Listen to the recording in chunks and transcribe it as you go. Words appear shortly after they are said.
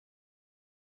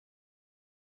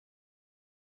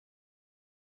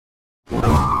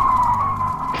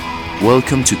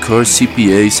Welcome to Cores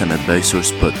CPAs and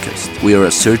Advisors podcast. We are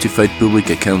a certified public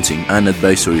accounting and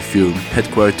advisory firm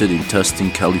headquartered in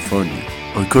Tustin, California.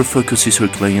 Our core focus is our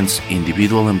clients'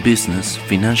 individual and business,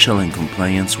 financial and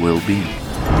compliance well-being.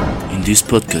 In this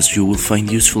podcast, you will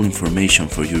find useful information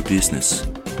for your business.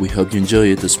 We hope you enjoy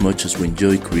it as much as we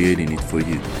enjoy creating it for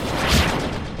you.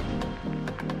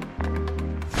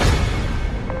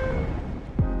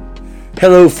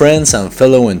 Hello friends and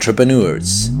fellow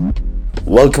entrepreneurs.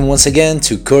 Welcome once again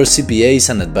to Cores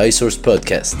CPAs and Advisors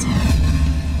podcast.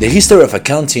 The history of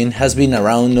accounting has been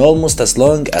around almost as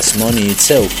long as money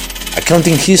itself.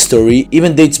 Accounting history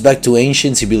even dates back to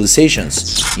ancient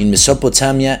civilizations in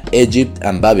Mesopotamia, Egypt,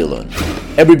 and Babylon.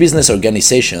 Every business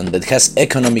organization that has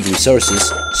economic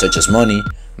resources such as money,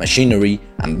 machinery,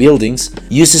 and buildings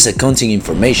uses accounting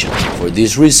information. For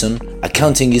this reason,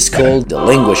 accounting is called the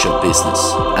language of business.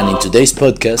 And in today's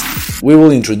podcast, we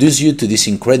will introduce you to this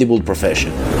incredible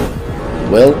profession.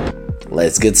 Well,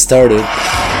 let's get started.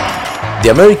 The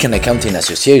American Accounting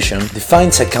Association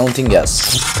defines accounting as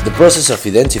the process of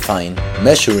identifying,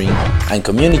 measuring, and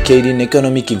communicating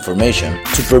economic information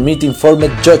to permit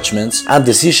informed judgments and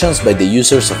decisions by the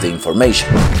users of the information.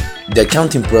 The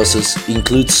accounting process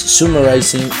includes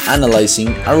summarizing, analyzing,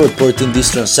 and reporting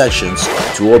these transactions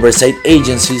to oversight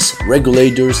agencies,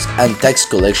 regulators, and tax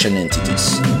collection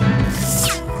entities.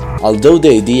 Although the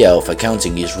idea of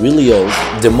accounting is really old,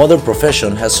 the modern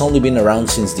profession has only been around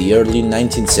since the early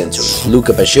 19th century.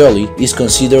 Luca Pacioli is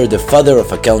considered the father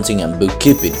of accounting and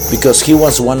bookkeeping because he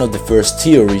was one of the first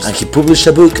theorists, and he published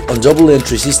a book on double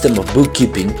entry system of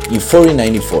bookkeeping in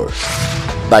 1494.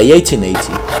 By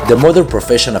 1880, the modern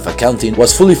profession of accounting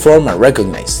was fully formed and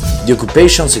recognized. The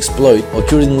occupation's exploit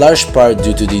occurred in large part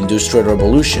due to the Industrial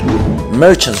Revolution.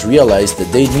 Merchants realized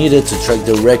that they needed to track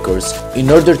their records in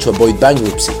order to avoid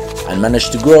bankruptcy and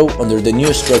managed to grow under the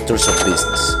new structures of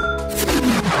business.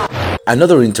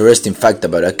 Another interesting fact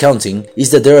about accounting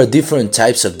is that there are different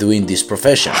types of doing this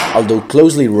profession. Although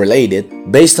closely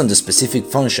related, based on the specific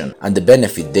function and the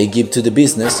benefit they give to the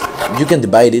business, you can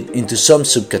divide it into some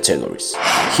subcategories.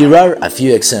 Here are a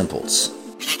few examples.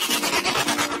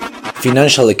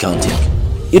 Financial accounting.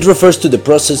 It refers to the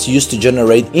process used to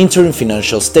generate interim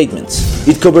financial statements.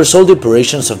 It covers all the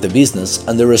operations of the business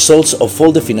and the results of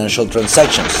all the financial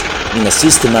transactions in a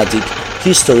systematic,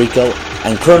 historical,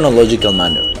 and chronological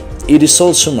manner. It is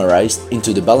all summarized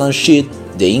into the balance sheet,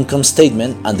 the income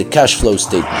statement, and the cash flow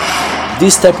statement.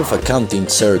 This type of accounting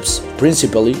serves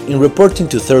principally in reporting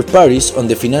to third parties on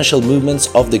the financial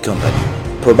movements of the company,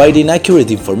 providing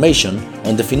accurate information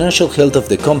on the financial health of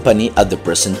the company at the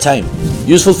present time,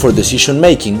 useful for decision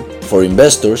making, for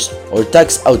investors, or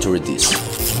tax authorities.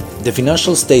 The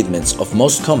financial statements of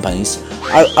most companies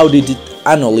are audited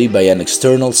annually by an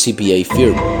external CPA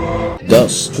firm.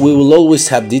 Thus, we will always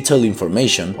have detailed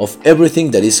information of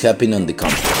everything that is happening on the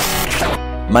company.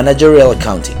 Managerial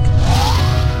accounting.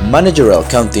 Managerial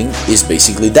accounting is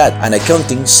basically that, an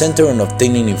accounting centered on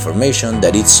obtaining information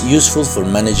that is useful for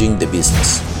managing the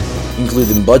business,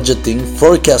 including budgeting,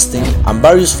 forecasting, and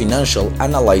various financial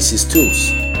analysis tools.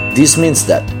 This means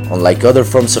that, unlike other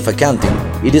forms of accounting,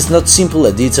 it is not simply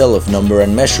a detail of number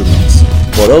and measurements,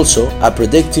 but also a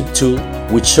predictive tool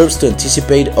which serves to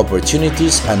anticipate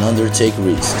opportunities and undertake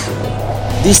risks.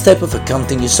 This type of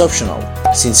accounting is optional,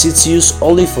 since it's used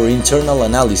only for internal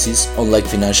analysis, unlike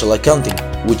financial accounting,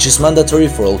 which is mandatory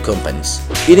for all companies.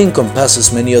 It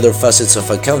encompasses many other facets of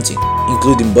accounting,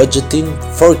 including budgeting,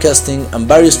 forecasting, and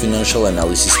various financial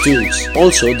analysis tools.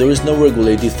 Also, there is no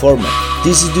regulated format.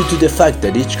 This is due to the fact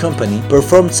that each company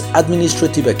performs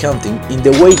administrative accounting in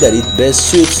the way that it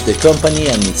best suits the company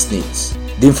and its needs.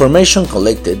 The information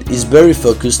collected is very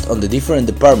focused on the different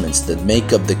departments that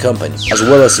make up the company, as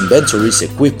well as inventories,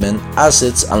 equipment,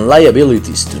 assets, and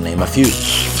liabilities, to name a few.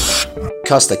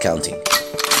 Cost accounting.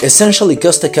 Essentially,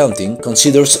 cost accounting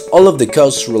considers all of the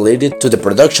costs related to the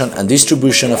production and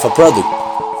distribution of a product.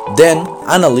 Then,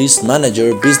 analysts,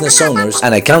 managers, business owners,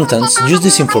 and accountants use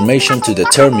this information to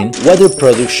determine what their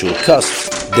product should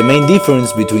cost. The main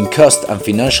difference between cost and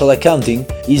financial accounting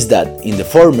is that, in the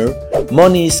former,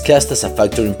 money is cast as a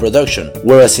factor in production,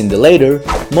 whereas in the latter,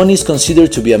 money is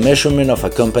considered to be a measurement of a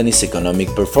company's economic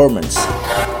performance.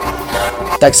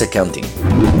 Tax accounting.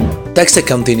 Tax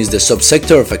accounting is the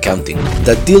subsector of accounting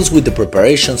that deals with the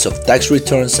preparations of tax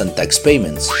returns and tax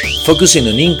payments, focusing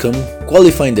on income,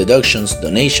 qualifying deductions,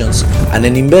 donations, and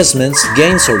on investments,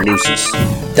 gains or losses.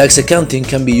 Tax accounting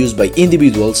can be used by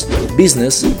individuals,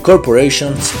 business,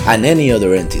 corporations, and any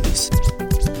other entities.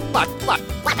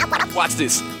 Watch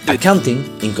this. Accounting,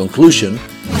 in conclusion,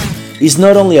 is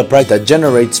not only a practice that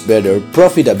generates better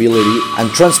profitability and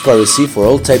transparency for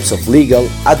all types of legal,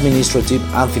 administrative,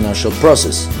 and financial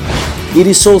process. It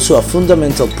is also a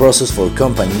fundamental process for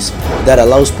companies that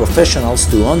allows professionals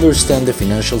to understand the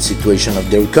financial situation of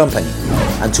their company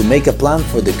and to make a plan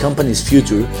for the company's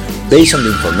future based on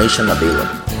the information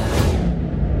available.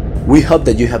 We hope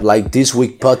that you have liked this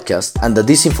week's podcast and that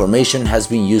this information has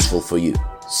been useful for you.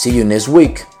 See you next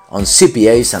week on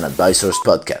CPAs and Advisors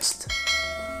Podcast.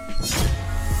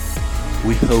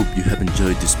 We hope you have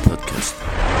enjoyed this podcast.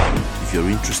 If you're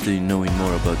interested in knowing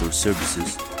more about our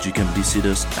services, you can visit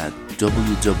us at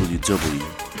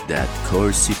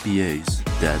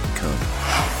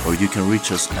www.corecpas.com or you can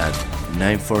reach us at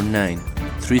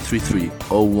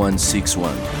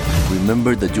 949-333-0161.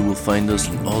 Remember that you will find us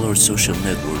in all our social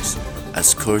networks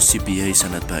as Cores CPAs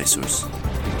and Advisors.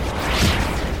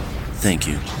 Thank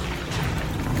you.